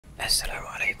Assalamu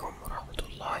alaikum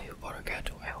rahmatullahi wa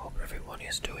barakatuh. I hope everyone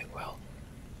is doing well.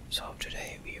 So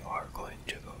today we are going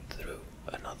to go through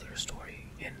another story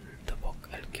in the book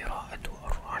Al-Qira'atu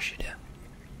ar-Rashidah.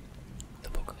 The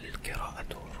book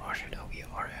Al-Qira'atu ar-Rashidah. We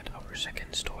are at our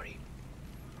second story.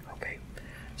 Okay,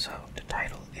 so the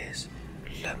title is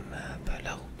لما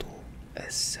بلغت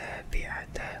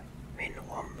السابعة من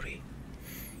عمري.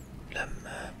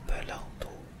 لما بلغت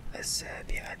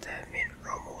السابعة من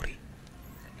عمري.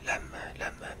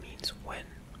 Lama means when.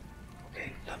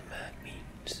 Okay, lama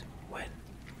means when.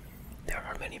 There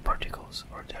are many particles,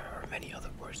 or there are many other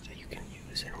words that you can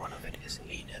use, and one of it is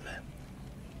hinama.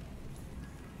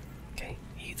 Okay,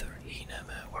 either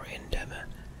hinama or indama.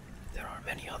 There are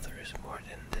many others more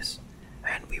than this,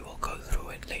 and we will go through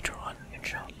it later on,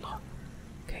 inshallah.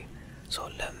 Okay, so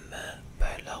lama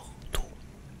balagtu.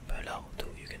 Balagtu,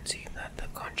 you can see that the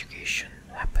conjugation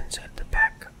happens at the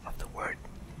back of the word.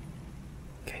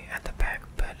 Okay, at the back,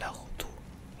 balagtu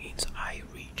means I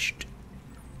reached.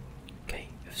 Okay,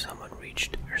 if someone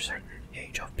reached a certain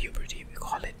age of puberty, we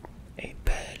call it a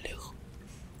baligh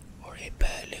or a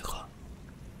baligha.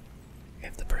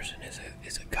 If the person is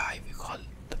a guy, we call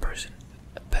the person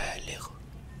a baligh.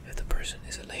 If the person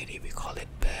is a lady, we call it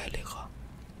baligha.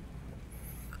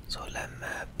 So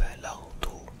lamma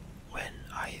balagtu, when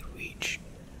I reached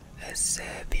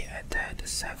as-sabi'ata, the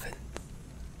seventh.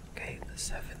 Okay, the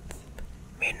seventh.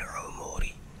 Min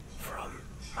umuri, from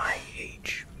my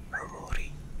age.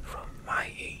 Umuri, from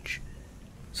my age.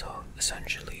 So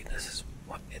essentially this is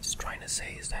what it's trying to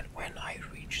say, is that when I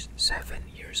reach 7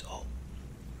 years old.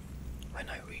 When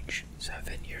I reach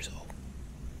 7 years old.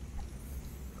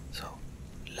 So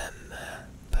لما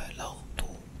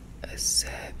بلغت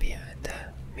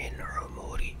السابعة من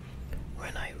عمري,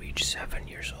 when I reach 7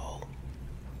 years old.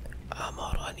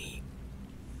 أمرني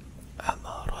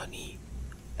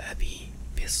أبي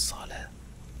بالصلاة.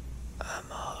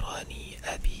 أمرني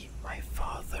أبي, my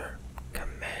father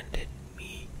commanded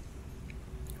me.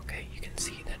 Okay, you can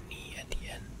see the ni at the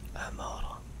end.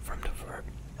 Amara, from the verb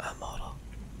amara.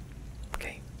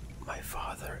 Okay, my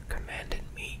father commanded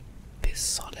me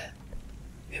بالصلاة,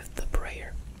 with the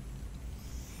prayer.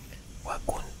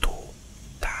 وكنت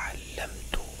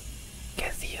تعلمت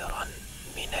كثيرا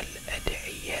من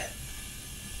الأدعية.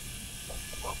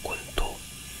 وكنت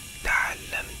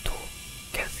تعلمت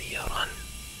كثيرا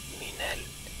من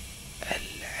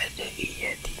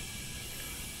الأدعية.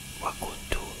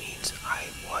 وكنت means I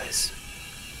was.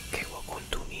 Okay,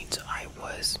 وكنت means I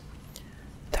was.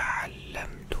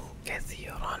 تعلمت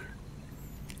كثيرا,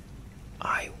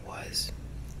 I was.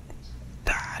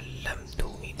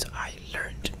 تعلمت means I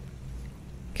learned.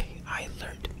 Okay, I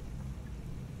learned.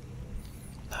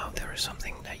 Now there is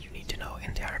something that you need to know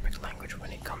in the Arabic language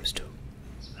when it comes to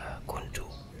kuntu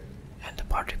and the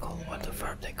particle or the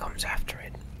verb that comes after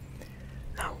it.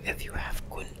 Now if you have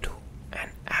kuntu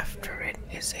and after it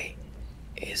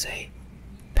is a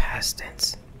past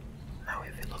tense. Now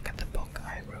if you look at the book,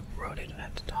 I wrote it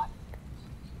at the top.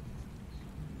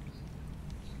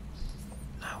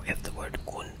 Now if the word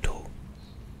kuntu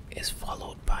is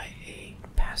followed by a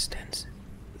past tense,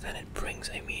 then it brings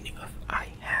a meaning of I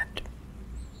had.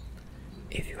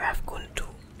 If you have kuntu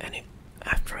and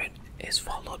after it is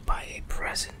followed by a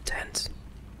present tense,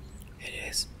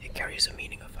 it carries a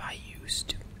meaning of I used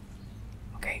to.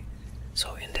 Okay,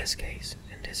 so in this case,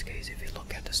 if you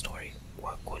look at the story,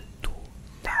 وَكُنْتُ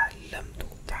تَعَلَّمْتُ,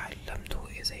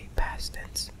 تعلمت is a past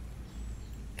tense.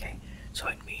 Okay, so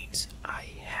it means I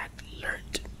had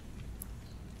learned.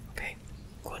 Okay,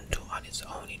 kuntu on its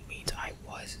own, it means I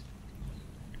was.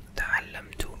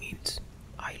 تعلمت means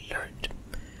I learned.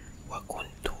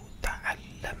 وَكُنْتُ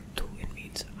تعلمت, it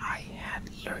means I had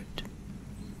learned.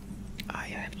 I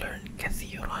had learned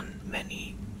كثيرا,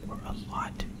 many or a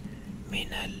lot. من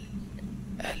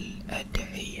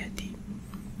الأدعية.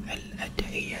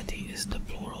 الأدعية is the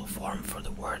plural form for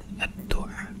the word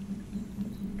الدعاء.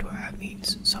 Dua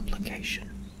means supplication.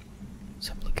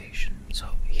 Supplication.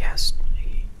 So yes,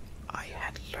 I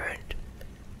had learned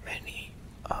many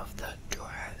of the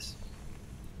du'as.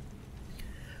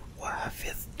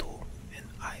 وحفظت, and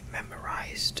I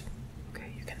memorized.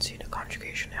 Okay, you can see the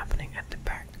conjugation happening at the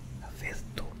back.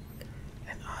 حفظت,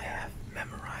 and I have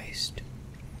memorized.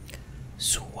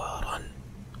 سورا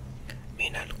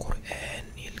من القرآن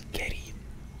الكريم.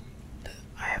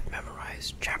 I have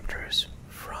memorized chapters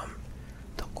from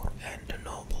the Quran, the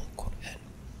noble Quran.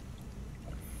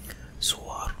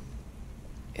 Suwar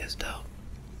is the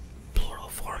plural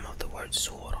form of the word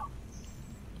surah.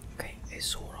 Okay, a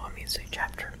surah means a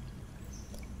chapter.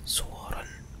 Suwaran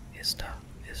is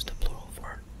the plural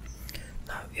form.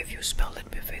 Now if you spell it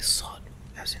with a sad,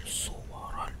 as in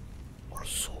suwaran,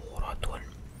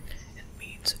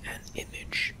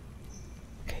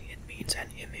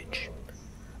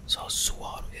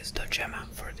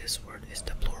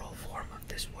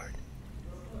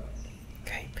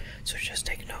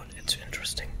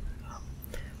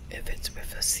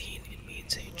 it's with a sin, it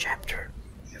means a chapter.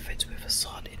 If it's with a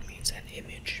sad, it means an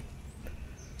image.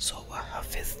 So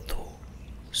وحفظت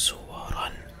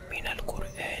سورا من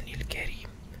القرآن الكريم.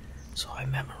 So I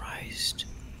memorized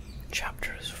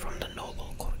chapters from the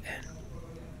noble Quran.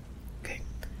 Okay.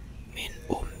 Min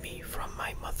ummi, from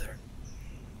my mother.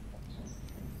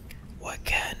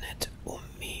 وكانت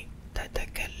أمي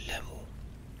تتكلم.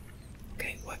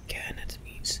 Okay, وكانت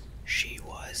means she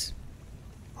was.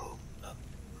 Who?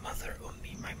 Mother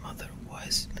ummi, my mother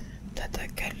was.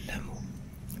 تتكلم.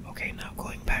 Okay, now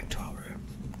going back to our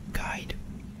guide.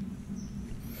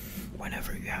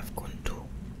 Whenever you have kuntu,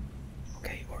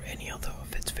 okay, or any other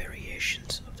of its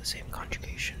variations of the same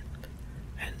conjugation,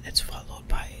 and it's followed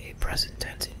by a present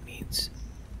tense, it means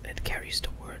it carries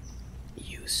the word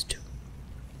used to.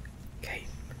 Okay,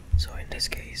 so in this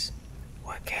case,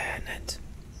 وكانت,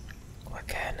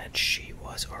 she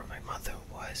was, or my mother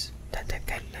was,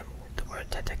 تتكلم. The word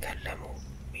تتكلم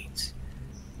means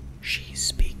she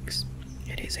speaks.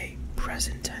 It is a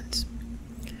present tense.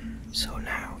 So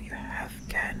now you have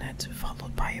كانت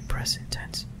followed by a present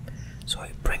tense. So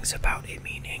it brings about a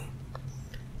meaning.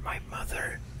 My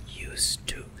mother used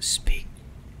to speak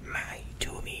معي,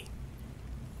 to me,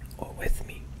 or with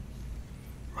me.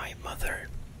 My mother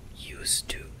used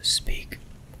to speak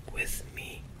with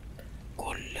me.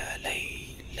 كل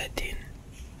ليلة,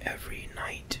 every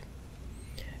night.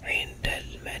 عند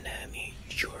المنام,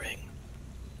 during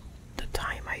the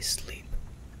time I sleep.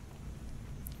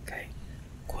 Okay.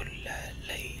 كل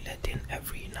ليلة,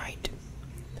 every night.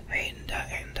 عند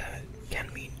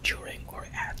can mean during or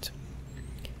at.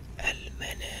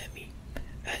 المنام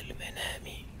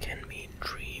can mean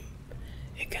dream.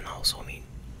 It can also mean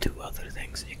two other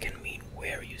things. It can mean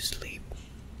where you sleep,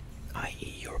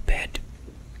 i.e. your bed.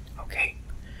 Okay.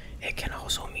 It can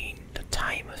also mean the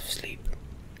time of sleep.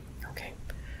 Okay.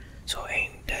 So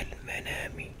عند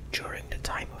المنام, during the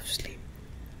time of sleep,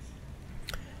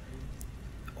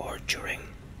 or during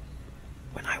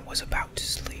when I was about to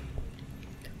sleep.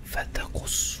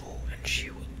 فتقص, and she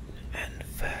would, and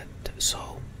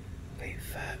so, okay,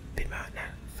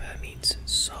 بمعنى, means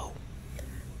so.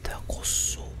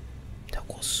 تقص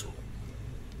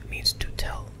means to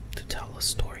tell a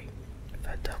story.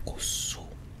 فتقص,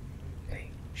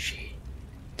 okay, she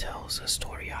tells a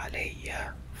story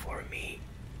علي, for me.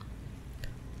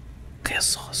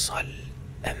 قصص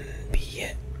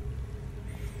الأنبياء.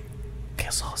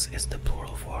 Qisas is the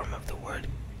plural form of the word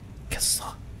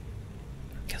qissa.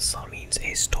 Qissa means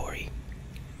a story.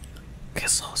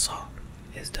 Qisasa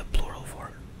is the plural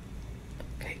form.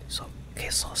 Okay, so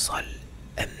qisas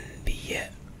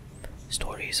al-anbiya,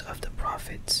 stories of the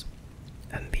prophets.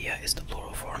 Anbiya is the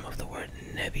plural form of the word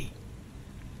nabi.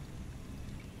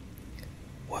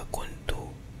 Wa kuntu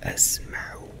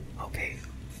asma'u. Okay,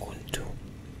 kuntu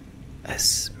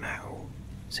asma'u.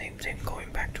 Same thing,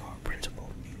 going back to our principle.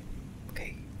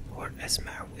 Okay, the word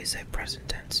asma'u is a present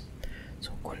tense.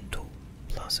 So kuntu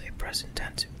plus a present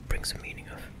tense brings a meaning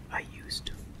of I used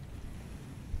to.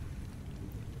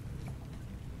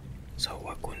 So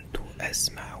wa kuntu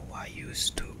asma'u, I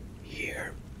used to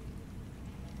hear,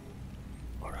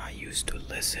 or I used to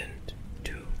listen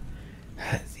to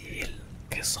هذه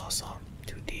القصص,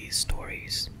 to these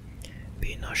stories,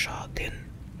 بنشاط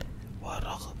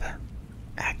ورغبة,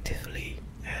 actively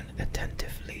and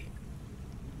attentively.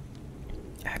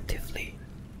 Actively,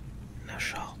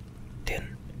 نشاط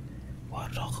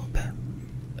ورغبة,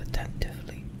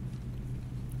 attentively.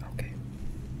 Okay.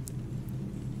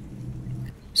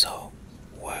 So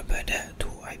وبدأت,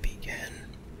 I began.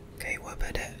 Okay,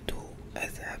 وبدأت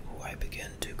أذهب, I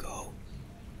began to go.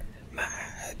 مع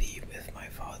أبي, with my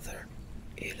father.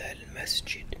 إلى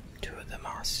المسجد, to the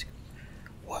mosque.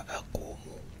 وأقوم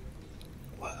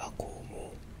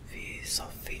في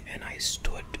صفي, and I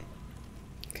stood.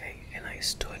 Okay, and I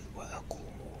stood.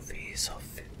 وأقوم في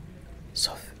صف.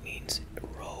 صف means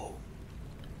row.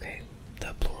 Okay,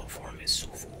 the plural form is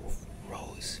صفوف,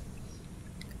 rows.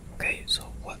 Okay,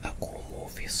 so وأقوم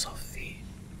في صف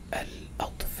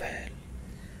الأطفال.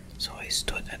 So I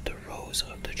stood at the rows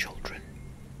of the children.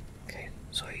 Okay,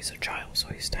 so he's a child, so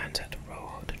he stands at the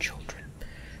row of the children.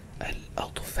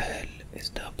 Al-Atfal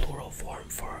is the plural form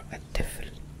for a tifl,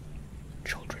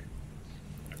 children,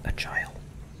 a child.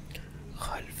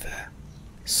 خلف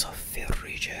صف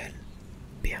الرجال,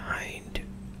 behind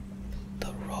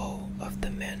the row of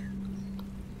the men.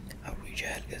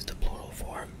 الرجال is the plural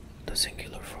form, the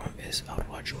singular form is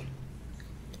الرجل.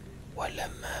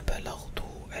 ولما بلغت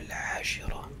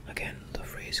العاشرة, again the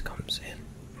phrase comes in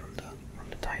from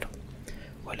the title.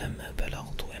 ولما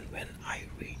بلغت, and when I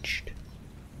reached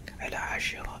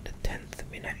العاشرة, the 10th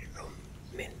من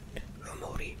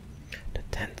عمري,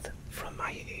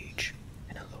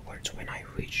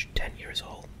 reached 10 years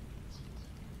old.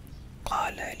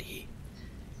 قال لي,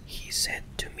 he said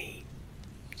to me.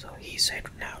 So he said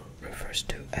now refers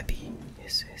to Abi,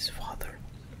 his father.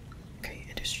 Okay,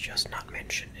 it is just not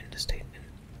mentioned in the statement,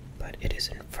 but it is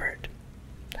inferred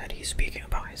that he's speaking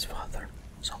about his father.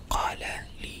 So قال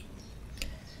لي,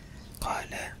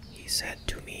 قال, he said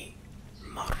to me,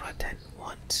 مرة,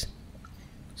 once.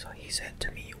 So he said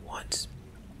to me once,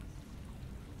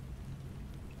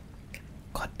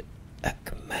 قد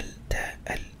أكملت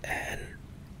الآن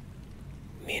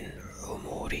من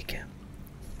عمرك.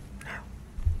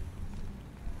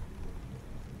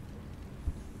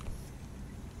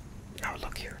 Now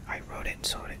look here, I wrote it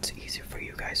so it's easy for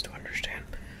you guys to understand.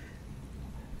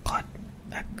 قد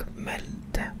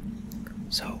أكملت.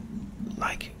 So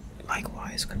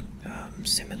likewise,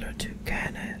 similar to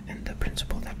كان in the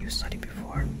principle that you studied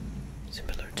before,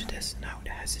 similar to this, now it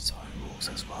has its own rules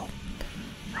as well.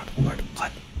 Now the word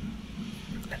قد,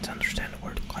 let's understand the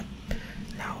word قد.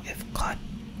 Now if قد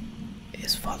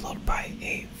is followed by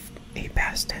a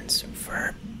past tense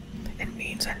verb, it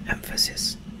means an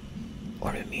emphasis,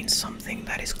 or it means something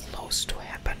that is close to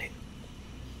happening.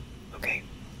 Okay,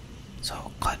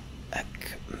 so قد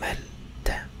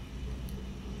أكملت,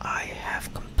 I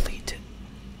have completed.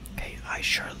 Okay, I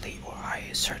surely or I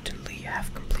certainly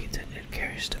have completed. It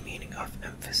carries the meaning of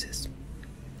emphasis.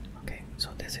 Okay, so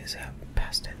this is a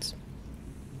past tense.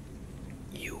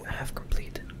 You have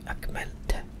completed.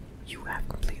 أكملت, you have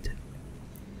completed.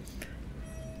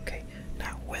 Okay,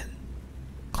 now when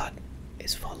قد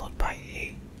is followed by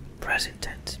a present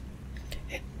tense,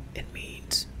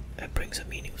 it brings a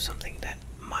meaning of something that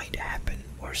might happen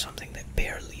or something that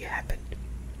barely happened.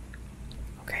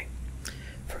 Okay,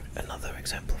 for another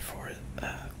example for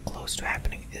close to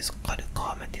happening is قد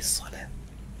قامت الصلاة.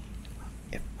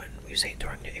 When we say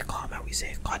during the iqamah, we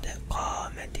say قد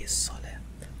قامت الصلاة.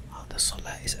 The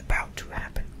salah is about to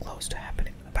happen, close to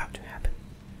happening, about to happen.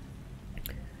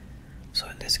 So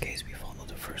in this case we follow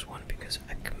the first one because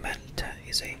أكملت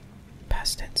is a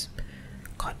past tense.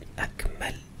 قد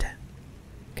أكملت.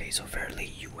 Okay, so verily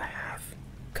you have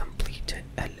completed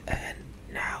الآن,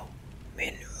 now,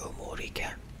 من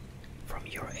عمرك, from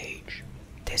your age,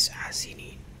 9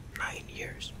 سنين, 9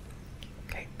 years.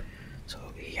 Okay, so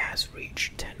he has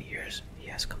reached 10 years, he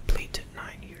has completed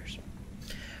 9 years.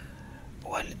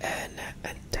 والآن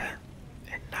أنت,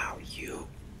 and now you,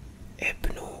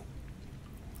 ابن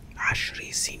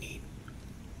 10 سنين.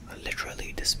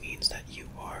 Literally this means that you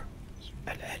are,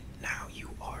 now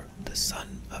you are the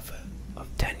son of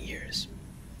 10 years.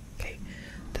 Okay,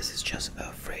 this is just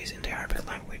a phrase in the Arabic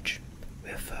language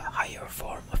with a higher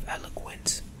form of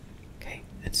eloquence. Okay,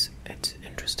 it's an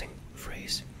interesting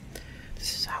phrase.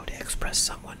 This is how they express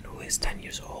someone who is 10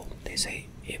 years old. They say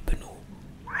ابن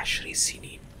 10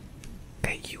 سنين.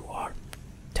 Okay, you are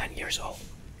 10 years old.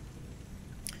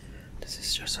 This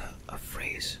is just a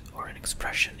phrase or an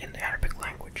expression in the Arabic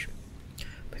language.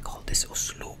 We call this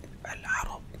uslub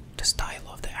al-Arab, the style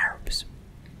of the Arabs.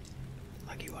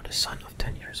 Like you are the son of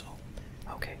 10 years old.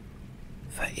 Okay.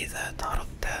 فإذا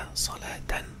تركت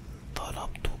صلاة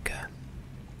ضربتك.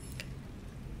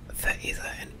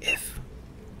 فإذا, and if,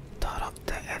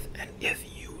 تركت, and if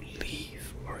you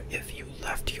leave or if you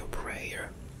left your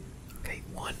prayer. Okay,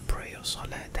 one prayer,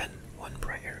 صلاة, one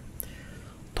prayer.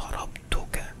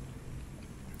 ضربتك,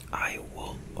 I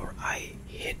will, or I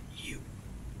hit you.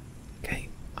 Okay,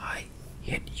 I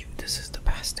hit you. This is the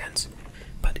past tense,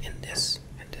 but in this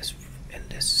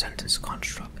sentence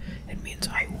construct, it means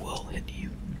I will hit you.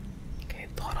 Okay,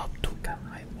 ضربتك,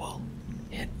 I will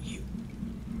hit you.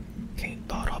 Okay,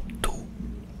 ضربت,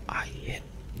 I hit.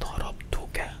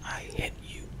 ضربتك, I hit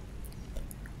you.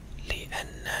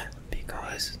 لأن,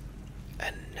 because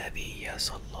النبي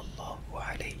صلى الله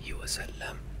عليه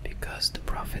وسلم, because the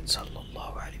Prophet صلى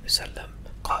الله عليه وسلم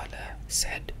قال,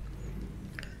 said,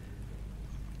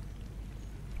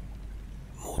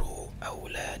 مروا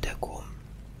أولادكم.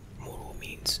 Muru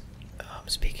means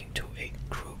speaking to a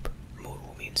group.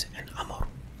 Muru means an amar.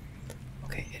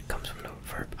 Okay, it comes from the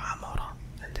verb amara,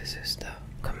 and this is the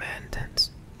command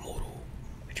tense. Muru,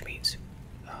 which means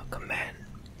command.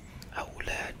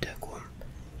 أولادكم,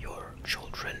 your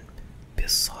children,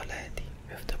 بالصلاة,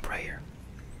 with the prayer.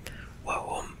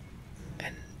 وهم,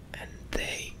 and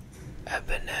they,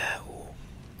 أبناء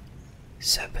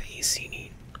 7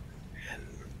 سنين, and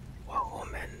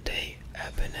وهم, and they,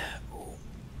 أبناء,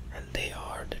 and they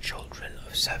are the children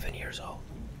of 7 years old.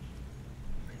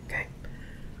 Okay,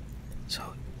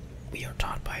 so we are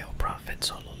taught by our Prophet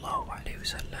sallallahu alaihi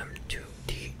wasallam to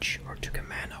teach or to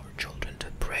command our children to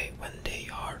pray when they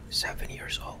are 7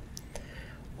 years old.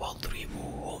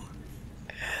 وَاضْرِبُوهُمْ,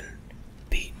 and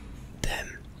beat them.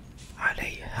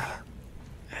 عليها,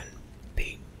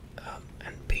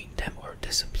 and beat them or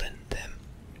discipline them.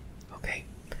 Okay.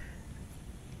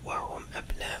 وهم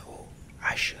أبناء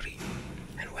 10,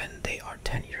 and when they are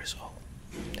 10 years old,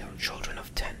 they are children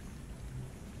of 10.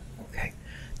 Okay.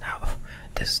 Now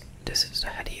this is the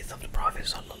hadith of the Prophet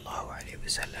sallallahu alaihi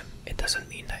wasallam. It doesn't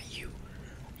mean that you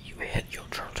hit your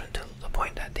children to the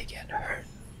point that they get hurt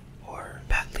or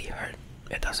badly hurt.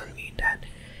 It doesn't mean that.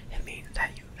 It means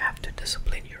that you have to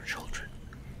discipline your children.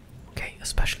 Okay,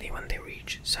 especially when they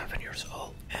reach 7 years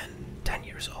old and 10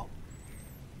 years old.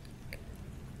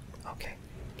 Okay,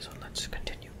 so let's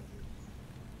continue.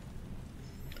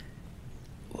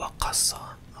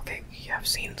 وقصة. Okay, we have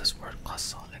seen this word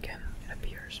قصة again. It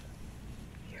appears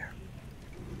here.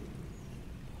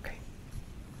 Okay.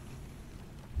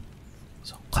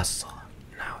 So قصة.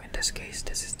 Now in this case,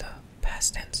 this is the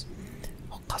past tense.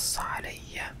 وقص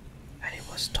علي, and it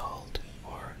was told,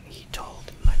 or he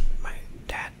told, my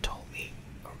dad told me,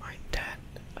 or my dad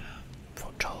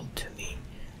foretold to me,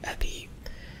 أبي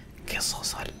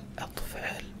قصص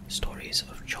الأطفال, stories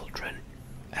of children,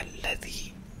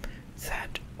 الذي,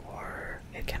 that, or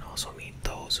it can also mean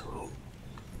those who.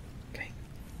 Okay,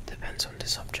 depends on the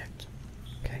subject.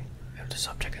 Okay, if the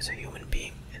subject is a human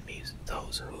being, it means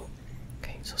those who.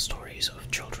 Okay, so stories of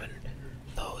children,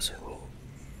 those who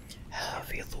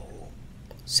حفظوا,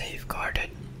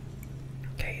 safeguarded.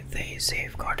 Okay, they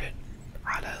safeguarded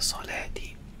على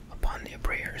صلاتي, upon their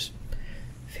prayers,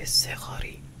 في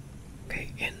الصغر,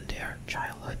 okay, in their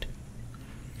childhood.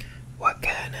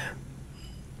 وكان,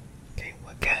 okay,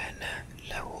 وكان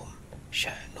لهم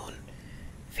شأن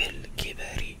في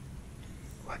الكبر.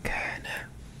 وكان,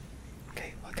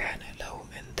 okay, وكان لهم,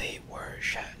 and they were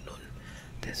شأن.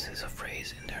 This is a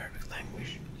phrase in the Arabic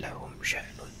language. لهم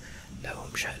شأن.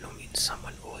 لهم شأن means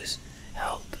someone who is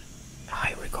held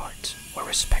high regards or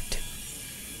respected.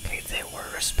 Okay, they were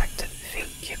respected. في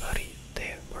الكبر,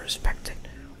 they were respected,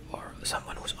 or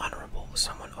someone who's honorable,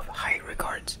 someone of high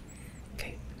regards.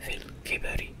 Okay, في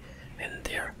الكبر, in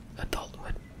their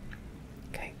adulthood.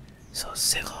 Okay, so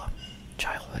صغر,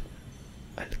 childhood,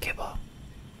 al-kibar,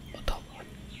 adulthood.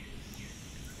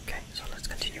 Okay, so let's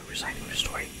continue reciting the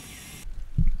story.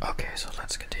 Okay, so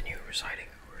let's continue reciting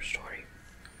our story.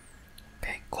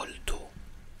 Okay, قلت.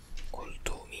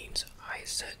 قلت means I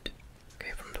said.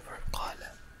 Okay, from the verb قال.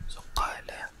 So قال,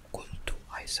 قلت,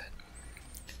 I said.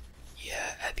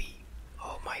 يا أبي,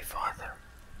 oh my father.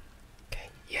 Okay,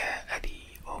 يا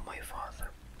أبي, oh my father.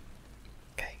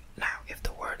 Okay, now if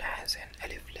the word has an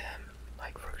alif lam,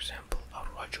 like for example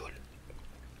ar-rajul,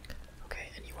 okay,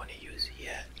 and you want to use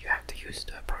ya, you have to use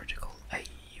the particle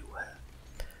ayyuha.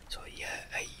 So ya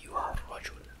ayyuha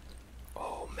ar-rajul,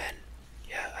 oh men,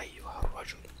 ya ayyuha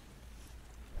ar-rajul.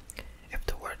 If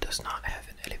the word does not have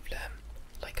an alif lam,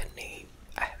 like a name,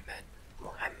 Ahmed,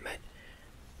 Muhammad,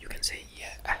 you can say ya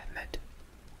Ahmed.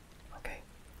 Okay,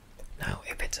 now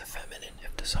if it's a feminine,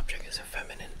 if the subject is a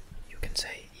feminine, you can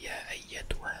say ya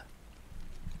ayyatuha,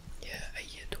 ya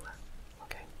ayyatuha.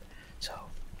 Okay, so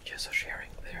just a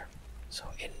sharing there. So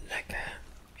innaka,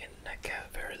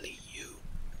 verily you.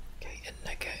 Okay,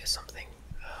 innaka is something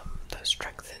that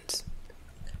strengthens.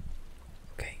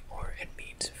 Okay, or it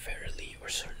means verily or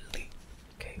certainly.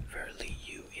 Okay, verily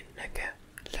you, innaka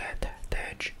la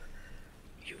tahtaj,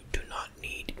 you do not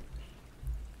need.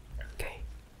 Okay,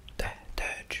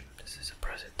 tahtaj, this is a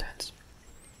present tense.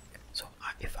 So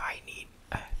if I need,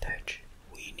 ahtaj,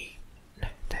 we need,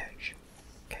 nahtaj.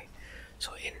 Okay,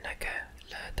 so innaka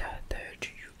la tahtaj,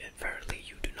 verily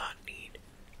you do not need,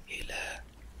 ila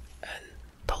an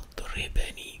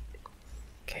tadribani.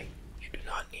 Okay, you do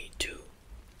not need to.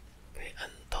 Okay,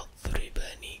 an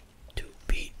tadribani, to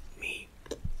beat me.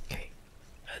 Okay,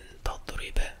 an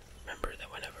tadriba, remember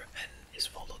that whenever an is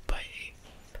followed by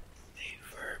a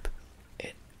verb,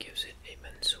 it gives it a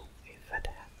mansub, a fatha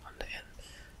on the end.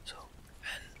 So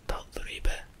an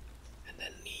tadriba, and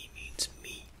then ni means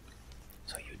me.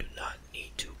 So you do not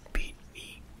need to beat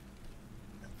me.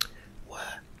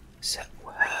 Wa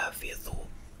sa'uhafidhu,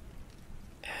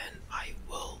 and I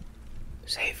will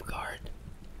safeguard.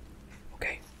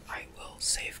 Okay, I will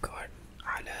safeguard.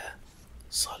 Ala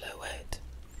salawat,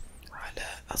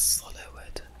 ala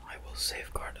as-salawat, I will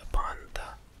safeguard upon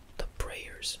the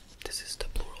prayers. This is the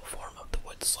plural form of the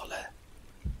word salah.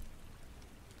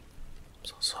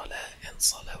 So salah and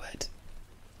salawat.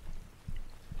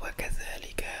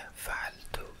 وَكَذَلِكَ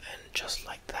فَعَلْتُ, and just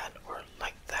like that, or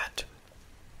like that,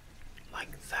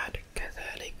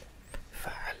 كَذَلِكَ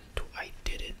فَعَلْتُ, I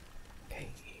did it. Okay,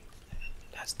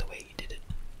 that's the way he did it.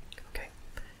 Okay,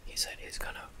 he said he's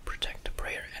gonna protect the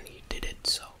prayer, and he did it.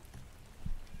 So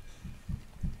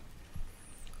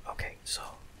okay, so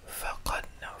فَقَالَ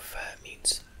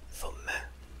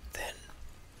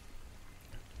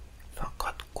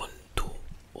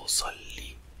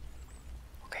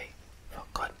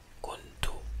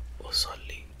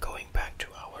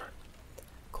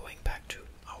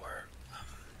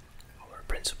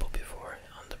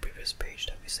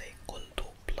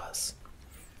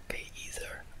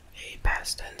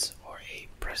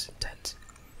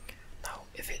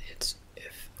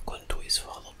is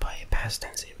followed by a past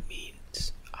tense, it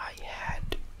means I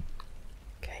had.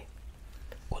 Okay.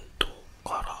 كنت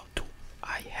قرأت,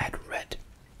 I had read.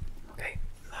 Okay.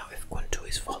 Now if kuntu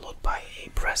is followed by a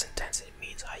present tense, it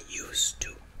means I used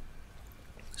to.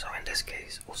 So in this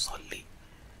case, usalli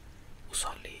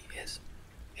is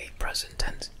a present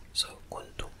tense. So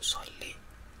kuntu usalli.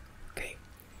 Okay.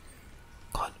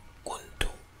 قد كنت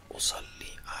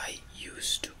أصلي, I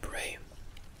used to pray.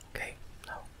 Okay.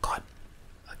 Now قد,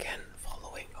 again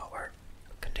following our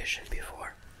condition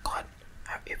before. قد,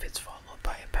 if it's followed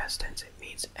by a past tense, it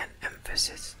means an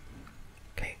emphasis.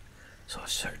 Okay. So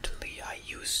certainly I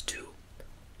used to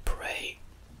pray.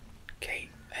 Okay.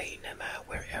 أينما,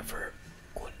 wherever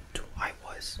كنت, I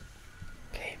was.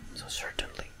 Okay. So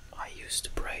certainly I used to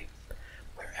pray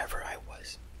wherever I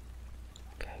was.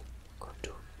 Okay.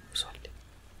 كنت أصلي.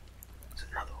 So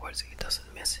in other words, he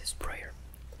doesn't miss his prayer.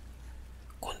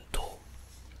 كنت,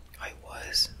 I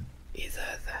was.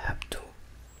 إذا ذهبت,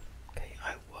 okay,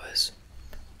 I was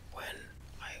when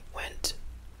I went.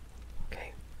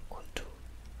 Okay. كنت,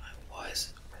 I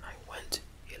was when I went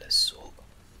إلى السوق.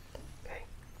 Okay.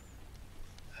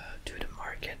 To the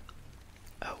market.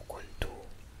 أو كنت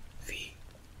في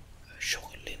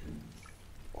شغل,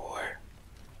 or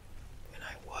when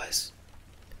I was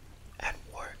at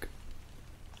work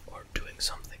or doing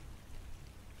something.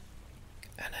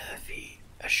 أنا في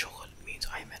الشغل means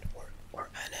I'm at work, or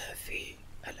أنا في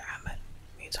العمل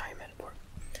means I'm at work.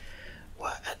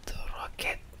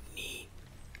 وأدركتني,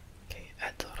 okay,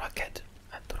 أدركت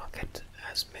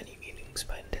has many meanings,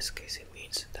 but in this case it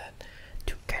means that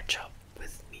to catch up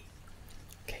with me.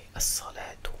 Okay,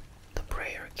 الصلاة, the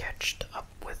prayer catched up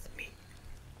with me.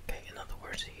 Okay, in other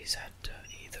words, he's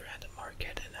either at the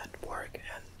market and at work,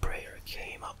 and prayer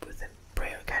came up with him.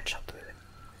 Prayer catch up with him.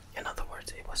 In other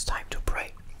words, it was time to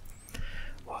pray.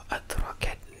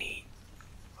 وأدركتني,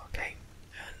 okay,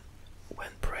 and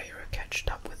when prayer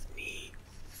catched up with me,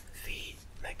 في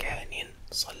مكان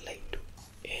صليت,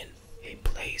 in a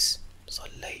place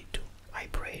صليت, I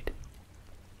prayed.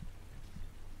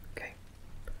 Okay.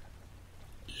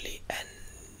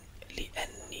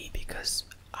 لأني, because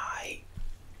I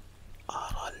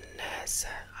أرى الناس,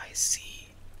 I see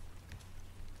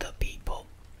the people.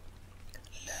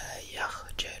 لا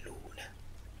يخجلون,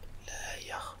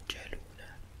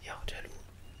 يخجلون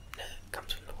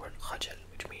comes from the word خجل,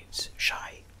 which means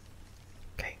shy.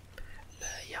 Okay.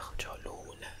 لا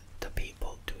يخجلون, the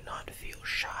people do not feel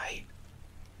shy.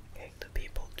 Okay, the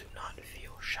people do not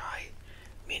feel shy.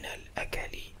 من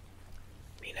الأكل,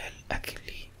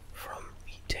 from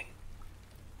eating.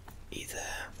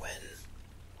 Either when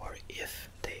or if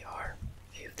they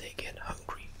get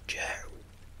hungry. جاعوا.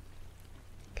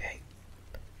 Okay.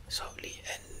 So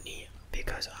لأني,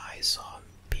 because I saw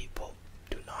people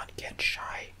do not get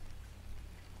shy.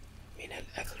 من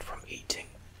الأكل, from eating.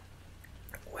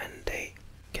 When they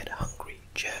get hungry.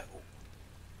 جاعوا.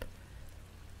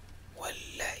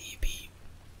 واللعب,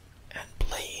 and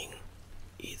playing.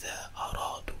 إذا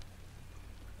أرادوا.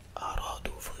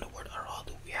 أرادوا, from the word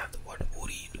أرادوا we have the word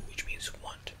أريد, which means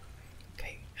want.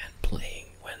 Okay, and playing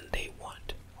when they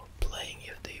want, or playing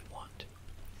if they want.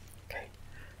 Okay,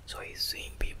 so he's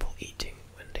seeing people eating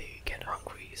when they get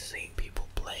hungry. He's seeing people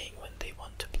playing when they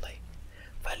want to play.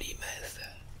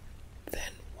 فلماذا,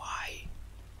 then why?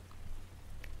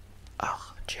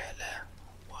 أخجل,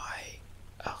 why?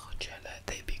 أخجل,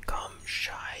 they become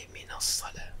shy. من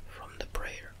الصلاة, from the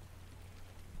prayer.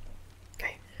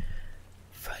 Okay.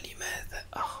 فلماذا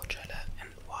أخجل, and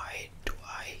why do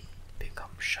I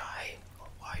become shy, or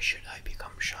why should I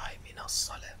become shy? من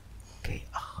الصلاة. Okay.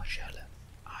 أخجل,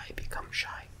 I become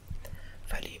shy.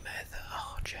 فلماذا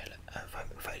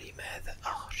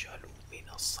أخجل من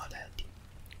الصلاة.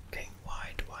 Okay,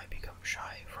 why do I become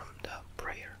shy from the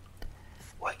prayer?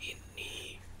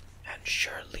 وإني, and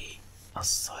surely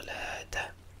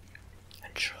الصلاة,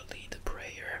 and surely the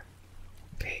prayer.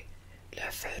 Okay,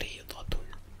 لفريضة,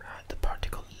 the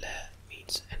particle la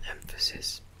means an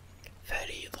emphasis.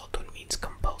 فريضة means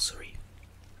compulsory.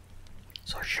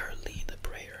 So surely the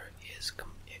prayer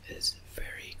is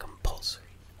very compulsory,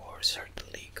 or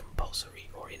certainly compulsory,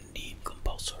 or indeed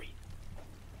compulsory.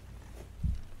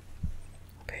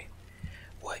 Okay.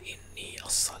 وإني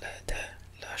الصلاة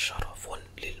لشرف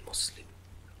للمسلم,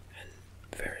 and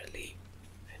verily,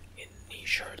 and inni,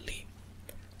 surely,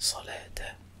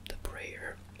 صلاة, the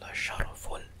prayer,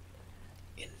 لشرف,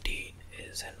 indeed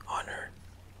is an honor,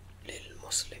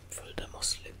 للمسلم, for the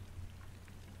Muslim.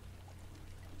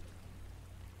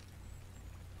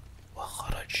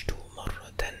 وخرجت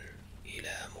مرة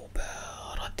إلى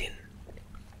مباراة,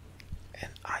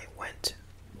 and I went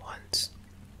once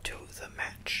to the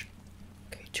match.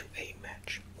 Okay, to a match.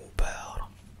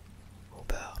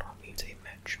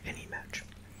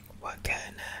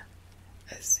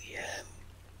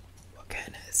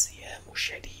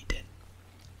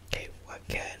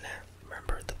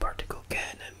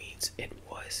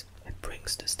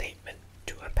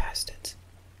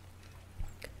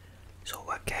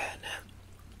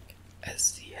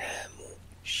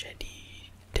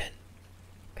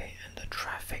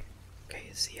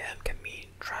 Ziham can mean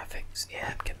traffic,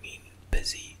 Ziham can mean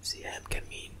busy, Ziham can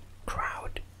mean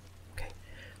crowd. Okay,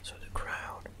 so the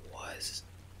crowd was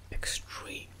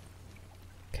extreme.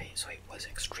 Okay, so it was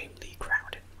extremely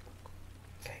crowded.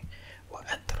 Okay,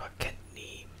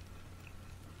 وأدركتني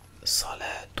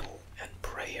salatu, and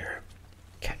prayer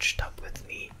catched up with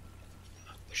me.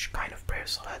 Which kind of prayer?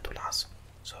 Salatul Asr.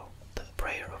 So the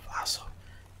prayer of Asr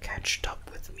catched up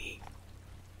with me.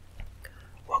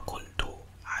 وَكُنْتُ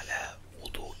عَلَى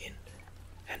وُضُوءٍ,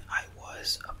 and I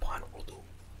was upon wudu.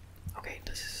 Okay,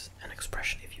 this is an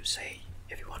expression if you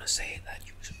want to say that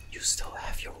you still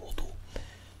have your wudu.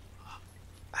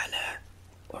 Ana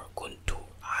or kuntu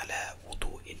ala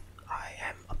wudu'in, I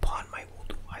am upon my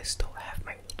wudu, I still have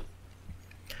my wudu.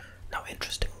 Now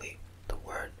interestingly, the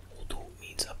word wudu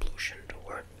means ablution. The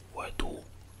word wudu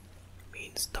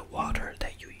means the water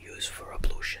that you use for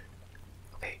ablution.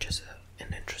 Okay, just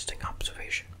an interesting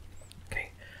observation.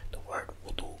 Okay, the word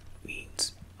wudu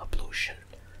means ablution.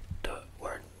 The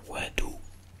word wudu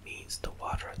means the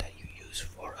water that you use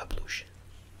for ablution.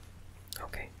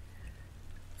 Okay.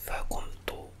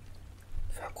 فَقُمْتُ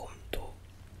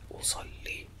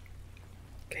أُصَلِّي.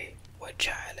 Okay.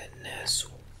 وَجَعَلَ النَّاسُ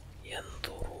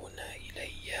يَنْظُرُونَ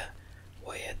إِلَيَّ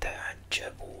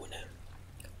وَيَتَعَجَّبُونَ.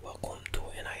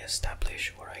 وَقُمْتُ, and I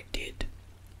established, or I did.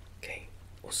 Okay.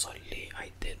 Usalli,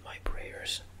 I did my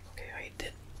prayers. Okay, I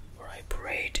did, or I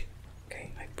prayed.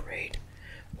 Okay, I prayed.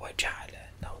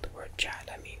 Waja'ala, now the word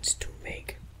ja'ala means to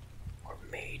make or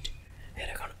made. And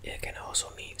it can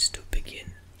also means to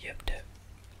begin. Yabda.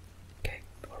 Okay,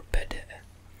 or bada'a.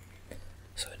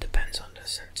 So it depends on the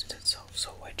sentence itself.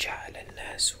 So waja'ala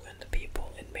nasu, and the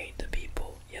people, and made the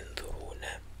people,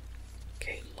 yanduruna.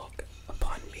 Okay, look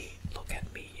upon me, look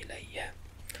at me, ilayya.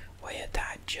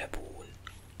 Wayata'ajjabun,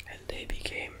 and they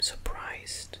became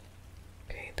surprised.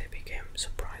 Okay, they became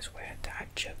surprised.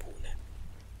 وَيَتَعَجَّبُونَ.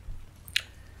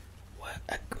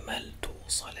 وَأَكْمَلْتُ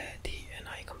صَلَاتِي, and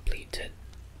I completed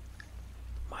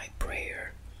my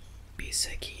prayer.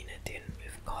 بِسَكِينَةٍ,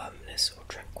 with calmness or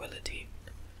tranquility.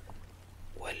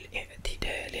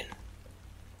 وَالْإِعْتِدَالٍ,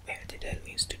 i'tidal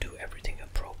means to do everything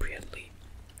appropriately.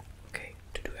 Okay,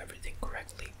 to do everything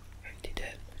correctly.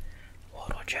 i'tidal.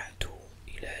 وَرَجَعْتُ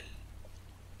إِلَى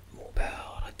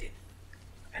مُبَارَةٍ,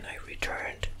 and I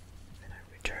returned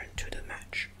to the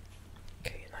match.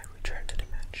 Okay, and I returned to the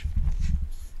match.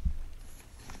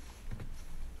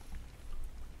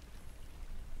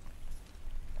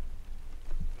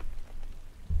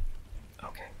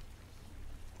 Okay.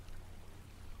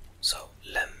 So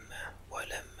lamma, wa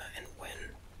lamma, and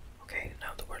when. Okay,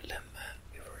 now the word lamma,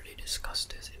 we've already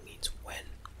discussed this. It means when.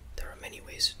 There are many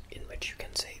ways in which you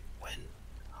can say when.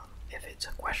 If it's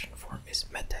a question form, is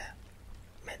meta,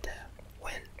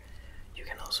 when. You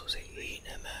can also say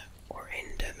hinama, or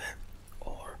indama,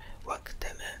 or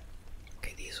waqtama.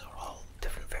 Okay, these are all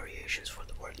different variations for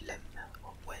the word lamma,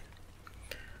 or when.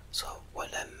 So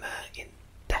walamma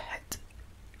intahat,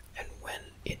 and when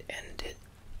it ended.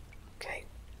 Okay,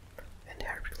 in the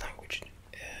Arabic language,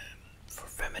 for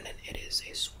feminine it is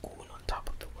a sukun on top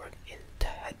of the word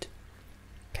intahat.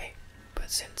 Okay,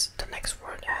 but since the next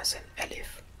word has an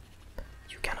alif,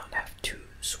 you cannot have two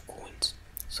sukuns.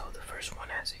 So the first one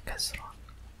has a kasra.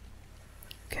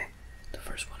 Okay, the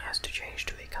first one has to change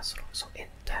to a kasra. So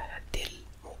intahatil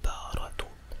mubaratu,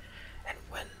 and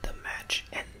when the match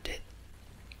ended.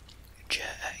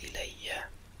 Ja'a ilayya.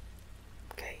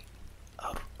 Okay,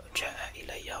 ja'a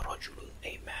ilayya rajulun,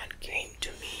 a man came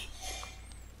to me.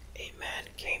 A man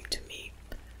came to me.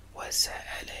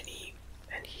 Wasa'alani,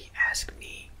 and he asked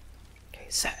me. Okay,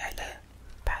 sa'ala,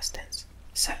 past tense.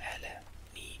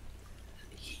 Sa'alani,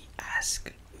 he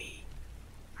asked me.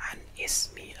 An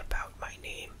ismi, about my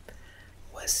name.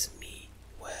 Wasmi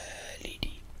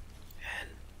walidi, and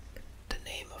the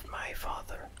name of my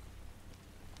father.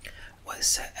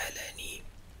 Wasa'alani,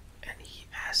 and he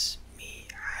asked me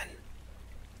an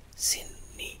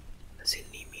sinni.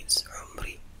 Sinni means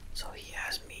umri, so he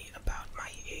asked me about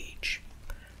my age.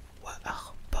 Wa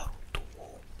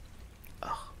akhbartuhu,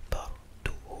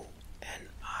 and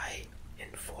I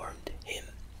informed him.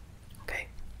 Okay,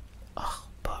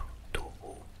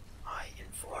 akhbartuhu, I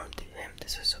informed him.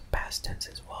 This is a past tense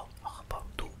as well.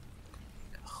 Akhbartuhu,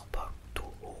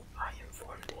 I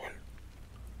informed him.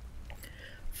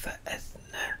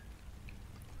 فأثنى,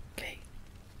 okay,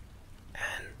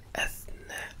 and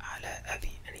أثنى على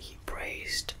أبي, and he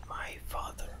praised my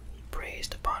father. He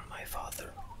praised upon my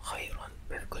father. خيرا,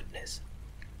 with goodness.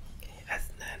 Okay,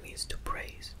 أثنى means to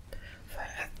praise.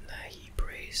 فأثنى, he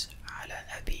praised على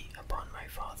أبي, upon my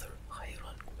father.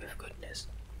 خيرا, with goodness.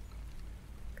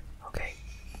 Okay,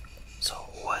 so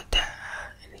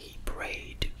ودعا, and he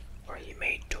prayed, or he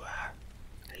made dua.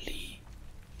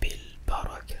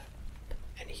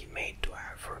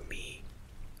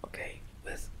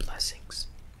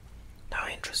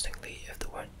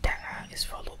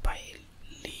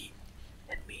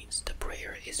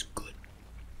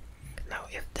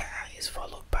 is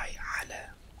followed by ala.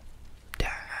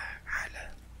 Da'a ala.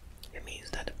 It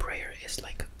means that the prayer is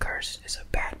like a curse, it's a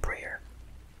bad prayer.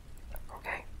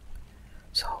 Okay?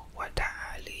 So,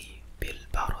 وَدَعَلِي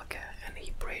بِالْبَرَكَةِ, and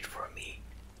he prayed for me,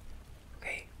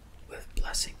 okay, with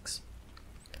blessings.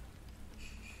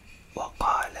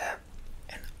 وَقَالَ,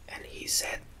 and he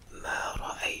said, مَا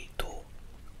رَأَيْتُ,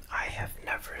 I have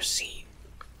never seen.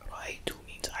 رَأَيْتُ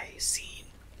means I seen,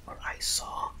 or I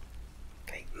saw.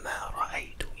 Okay, مَا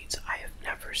رَأَيْتُ means I have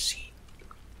never seen.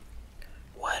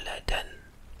 وَلَدًا,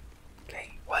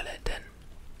 okay, وَلَدًا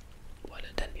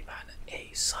بمعنى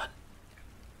a son.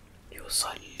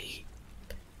 يصلي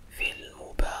في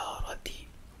المباراة,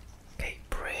 okay,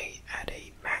 pray at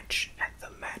a match, at the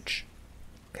match,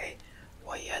 okay.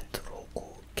 ويترك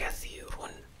كثير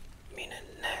من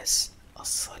الناس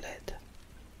الصلاة,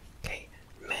 okay,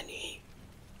 many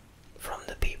from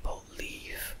the people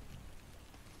leave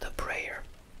the prayer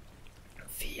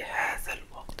في هذا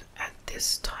الوقت, at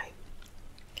this time.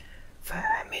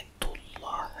 فحمدت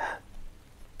الله,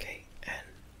 okay, and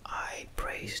I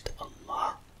praised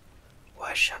Allah.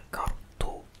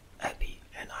 وشكرت أبي,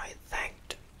 and I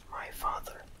thanked my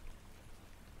father.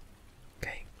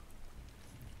 Okay,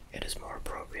 it is more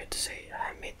appropriate to say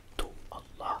حمدت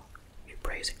Allah, you're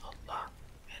praising Allah,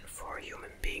 and for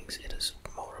human beings it is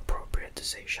more appropriate to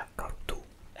say شكرت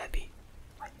أبي,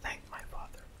 I thanked my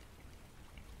father.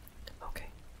 Okay,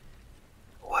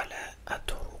 ولا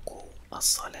أترك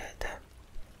الصلاة,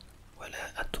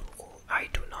 ولا أترك, I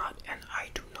do not, and I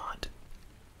do not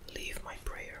leave my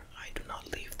prayer, I do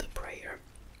not leave the prayer,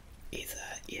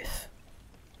 either if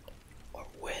or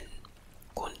when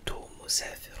كنت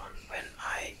مسافرا,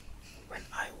 when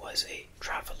I was a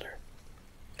traveler.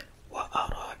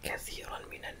 وأرى كثيرا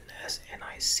من الناس, and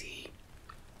I see,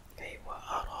 okay,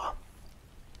 وأرى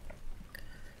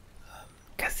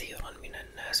كثيرا من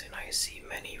الناس, and I see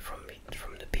many from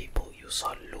the people.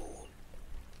 يصلون,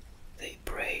 they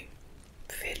pray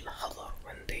في الحضر,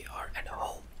 when they are at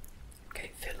home.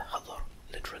 Okay, في الحضر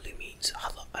literally means,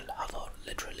 al-hadar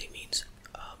literally means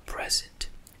present.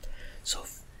 So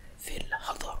في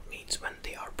الحضر means when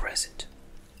they are present.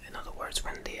 In other words,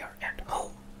 when they are at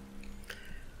home.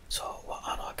 So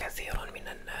وأرى كثيرا من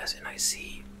الناس, and I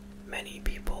see many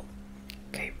people,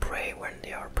 okay, pray when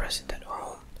they are present at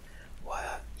home.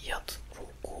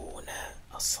 ويتركون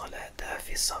الصلاة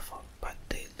في السفر, but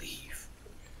they leave,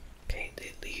 okay,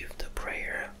 they leave the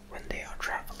prayer when they are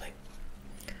traveling.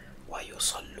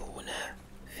 ويصلون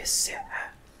في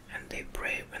الصحة, and they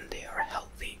pray when they are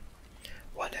healthy.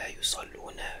 ولا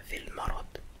يصلون في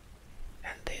المرض,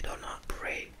 and they do not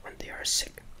pray when they are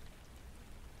sick.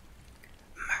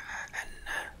 مع أن,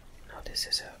 now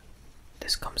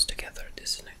this comes together,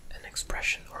 this is an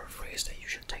expression or a phrase that you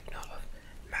should take note of.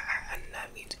 مع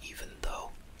أن means even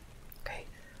though, okay.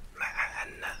 مع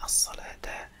أن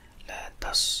الصلاة لا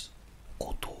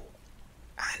تسقط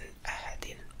عن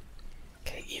أحد,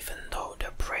 okay, even though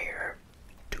the prayer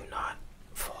do not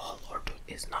fall or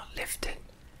is not lifted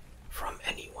from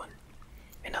anyone.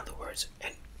 In other words,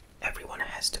 and everyone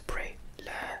has to pray.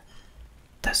 لا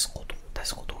تسقط,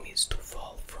 تسقط means to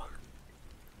fall from.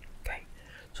 Okay,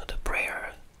 so the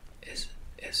prayer is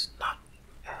not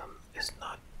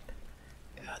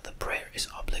the prayer is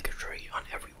obligatory on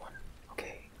everyone.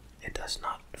 Okay, it does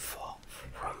not fall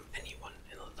from anyone.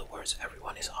 In other words,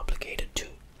 everyone is obligated to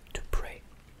pray.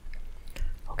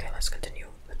 Okay, let's continue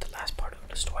with the last part of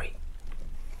the story.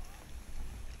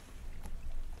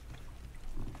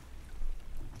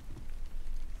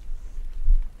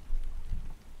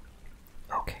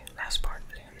 Okay, last part,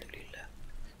 alhamdulillah.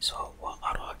 So,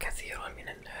 وَأَرَى كَثِيرًا مِنَ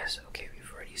النَّاسِ, okay,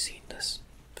 we've already seen this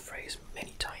phrase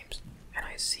many times. And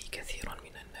I see كَثِيرًا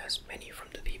مِنَ النَّاسِ, many from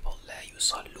the people, لَا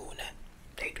يُصَلُّونَ,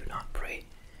 they do not pray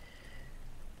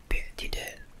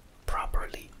بِاعْتِدَالٍ,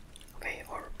 properly, okay,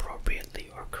 or appropriately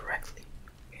or correctly.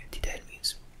 اعتدال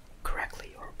means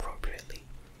correctly or appropriately.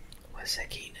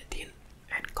 وَسَكِينَةٍ,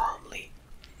 and calmly.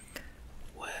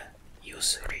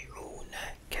 وَيُسْرِعُونَ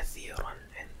كَثِيرًا,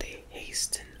 and they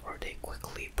hasten or they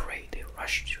quickly pray, they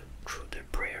rush through their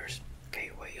prayers.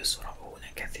 Okay,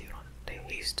 وَيُسْرَعُونَ كَثِيرًا, they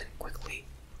hasten quickly.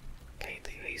 Okay,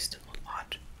 they hasten a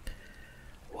lot.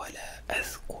 وَلَا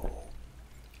أَذْكُرُ,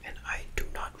 and I do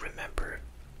not remember,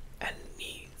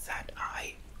 أَنِّي, that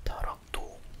I,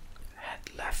 تَرَكْتُ,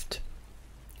 had left,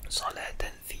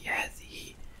 صَلَاةً فِي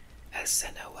هَذِهِ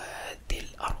السَّنَوَاتِ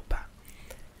الْأَرْبَعِ,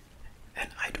 and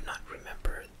I do not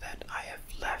remember that I had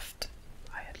left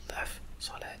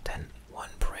salatan, one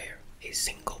prayer, a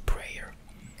single prayer,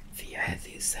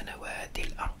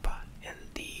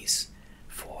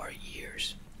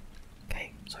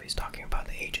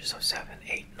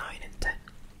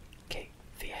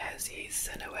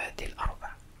 السنوات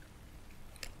الأربع.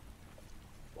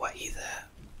 وإذا,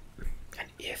 and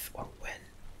if or when,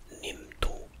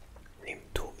 nimtu.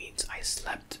 Nimtu means I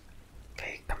slept.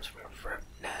 Okay, it comes from the verb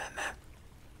nama.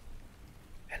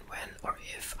 And when or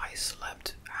if I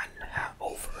slept anha,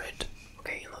 over it.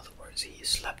 Okay, in other words, he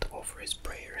slept over his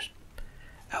prayers.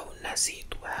 أو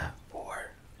نسيتها,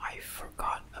 or I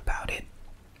forgot about it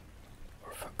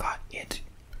or forgot it.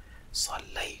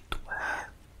 صليتها,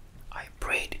 I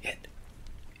prayed it.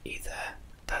 إذا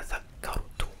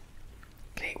تذكرت,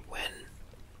 okay, when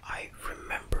I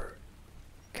remember.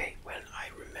 Okay, when I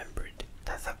remembered.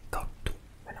 تذكرت,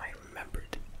 when I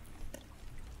remembered.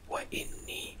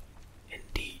 وإني,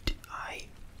 indeed I.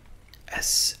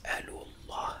 أسأل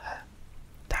الله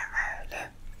تعالى,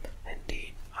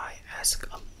 indeed I ask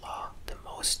Allah the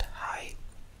Most High.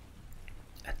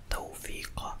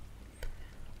 التوفيق,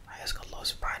 I ask Allah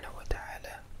subhanahu wa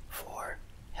ta'ala for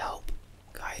help,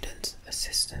 guidance,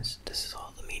 assistance. This is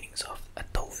all the meanings of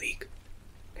التوفيق.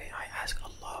 Okay, I ask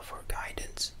Allah for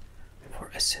guidance,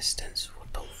 for assistance, for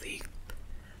tawfiq.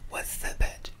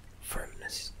 والثبات,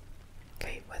 firmness.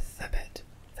 Okay, والثبات,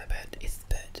 ثبات,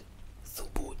 إثبات,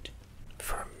 ثبوت,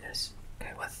 firmness.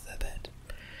 Okay, والثبات.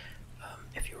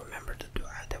 If you remember the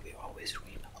dua that we always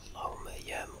read, Allahumma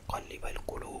ya muqallib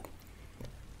al-qulub,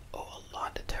 oh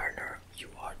Allah the turner, you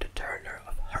are the turner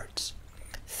of hearts.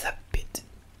 ثبت,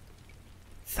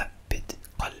 ثبت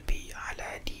قلبي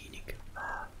على دينك,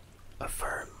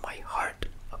 affirm my heart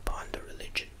upon the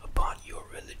religion, upon your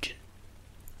religion.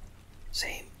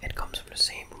 Same, it comes from the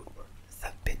same root word,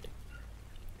 ثبت,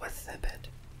 والثبات,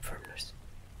 firmness.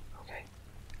 Okay,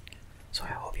 so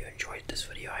I hope you enjoyed this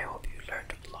video. I hope you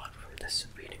learned a lot from this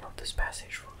reading of this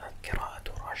passage from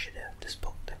Al-Qira'atu, ar-Rashidah, this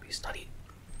book that we studied.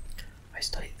 I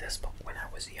studied this book when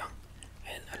I was young,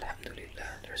 and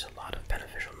alhamdulillah, there's a lot of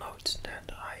beneficial notes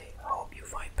that I hope you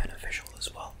find beneficial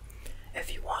as well.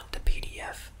 If you want the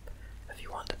PDF,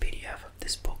 of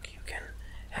this book, you can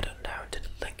head on down to the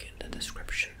link in the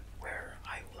description where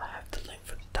I will have the link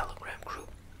for the Telegram group.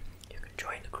 You can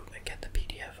join the group and get the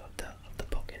PDF of the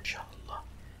book, inshallah.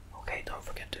 Okay, don't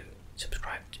forget to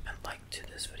subscribe and like to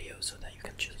this video so that you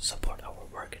can support our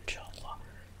work, inshallah.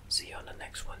 See you on the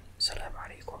next one. Assalamu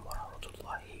alaikum.